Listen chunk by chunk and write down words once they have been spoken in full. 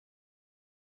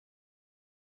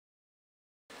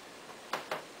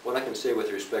what I can say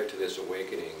with respect to this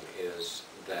awakening is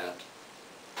that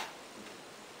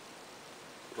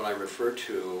what I refer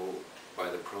to by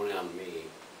the pronoun me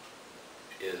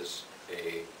is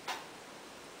a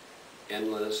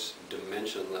endless,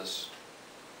 dimensionless,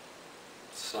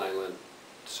 silent,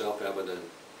 self-evident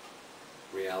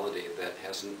reality that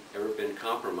hasn't ever been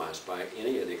compromised by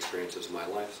any of the experiences of my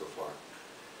life so far.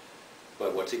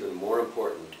 But what's even more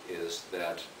important is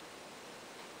that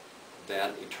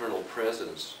that eternal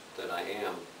presence that I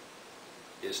am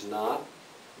is not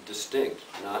distinct,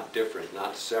 not different,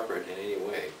 not separate in any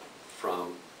way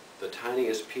from the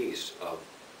tiniest piece of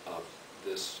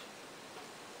this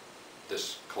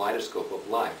kaleidoscope of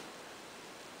life.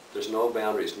 There's no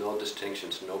boundaries, no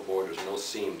distinctions, no borders, no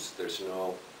seams, there's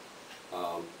no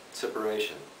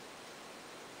separation.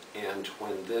 And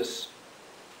when this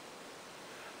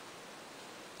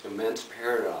immense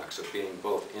paradox of being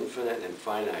both infinite and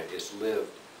finite is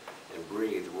lived and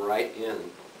breathed right in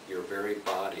your very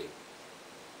body,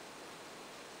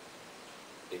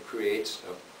 it creates,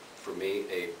 for me,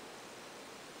 a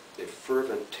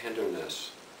fervent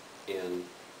tenderness in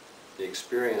the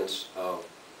experience of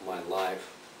my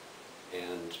life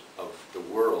and of the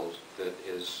world that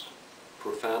is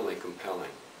profoundly compelling.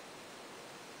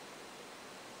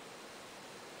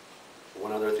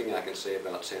 One other thing I can say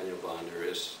about Saniel Bonder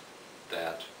is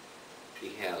that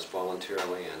he has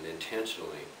voluntarily and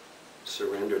intentionally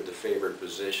surrendered the favored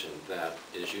position that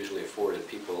is usually afforded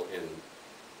people in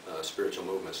spiritual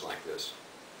movements like this.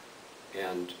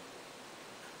 And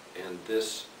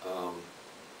this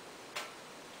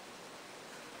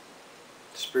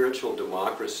spiritual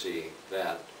democracy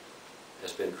that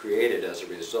has been created as a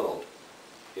result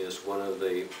is one of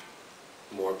the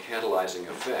more catalyzing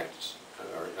effects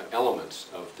or elements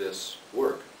of this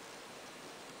work.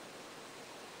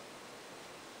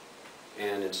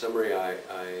 And in summary, I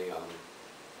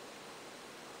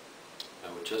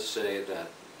would just say that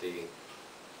the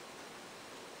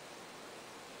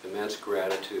immense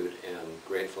gratitude and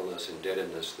gratefulness,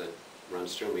 indebtedness that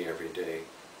runs through me every day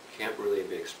can't really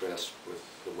be expressed with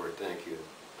the word thank you,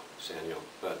 Saniel,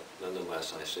 but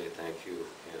nonetheless I say thank you,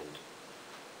 and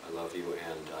I love you,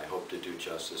 and I hope to do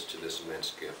justice to this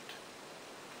immense gift.